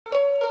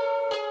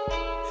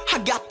I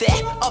got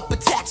that upper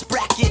tax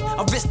bracket,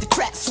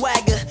 aristocrat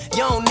swagger.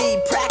 You don't need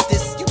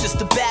practice, you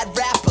just a bad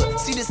rapper.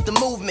 See, this the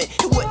movement,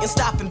 it wouldn't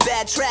stop in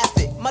bad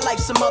traffic. My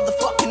life's a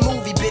motherfucking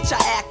movie, bitch,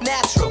 I act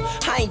natural.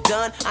 I ain't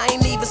done, I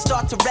ain't even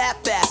start to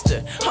rap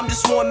faster. I'm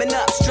just warming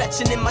up,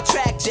 stretching in my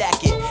track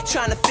jacket,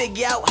 trying to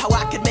figure out how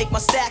I could make my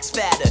stacks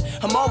fatter.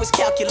 I'm always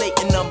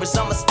calculating numbers,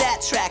 I'm a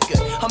stat tracker.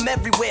 I'm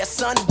everywhere,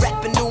 son,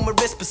 rapping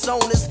numerous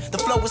personas. The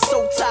flow is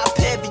so top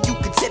heavy, you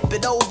could tip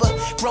it over.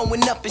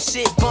 Growing up and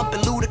shit,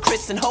 bumping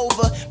Ludacris and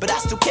Hova, but I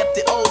still kept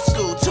it old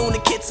school, tuna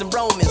kits and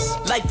Romans.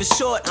 Life is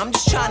short, I'm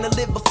just trying to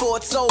live before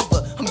it's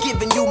over. I'm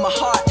giving you my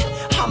heart,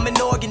 I'm an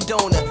organ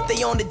donor.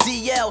 They on the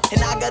DL,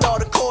 and I got all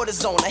the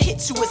cortisone. I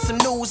hit you with some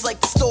news like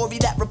the story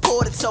that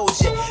reporter told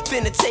you.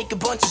 Finna take a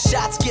bunch of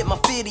shots, get my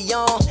fitty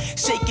on.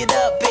 Shake it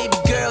up, baby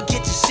girl,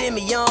 get your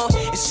shimmy on.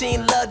 If she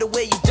ain't love the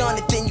way you done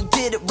it, then you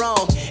did it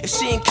wrong. If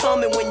she ain't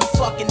coming when you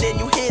fucking, then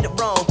you hit it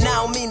wrong.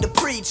 Now I don't mean to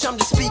preach, I'm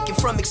just speaking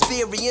from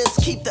experience.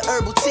 Keep the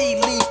herbal tea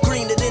leaf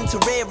greener than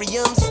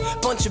terrariums.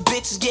 Bunch of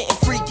bitches getting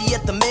freaky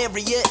at the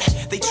Marriott.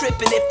 They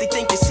tripping if they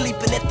think they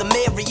sleeping at the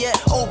Marriott.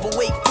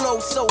 Overweight flow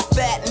so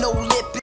fat, no lip.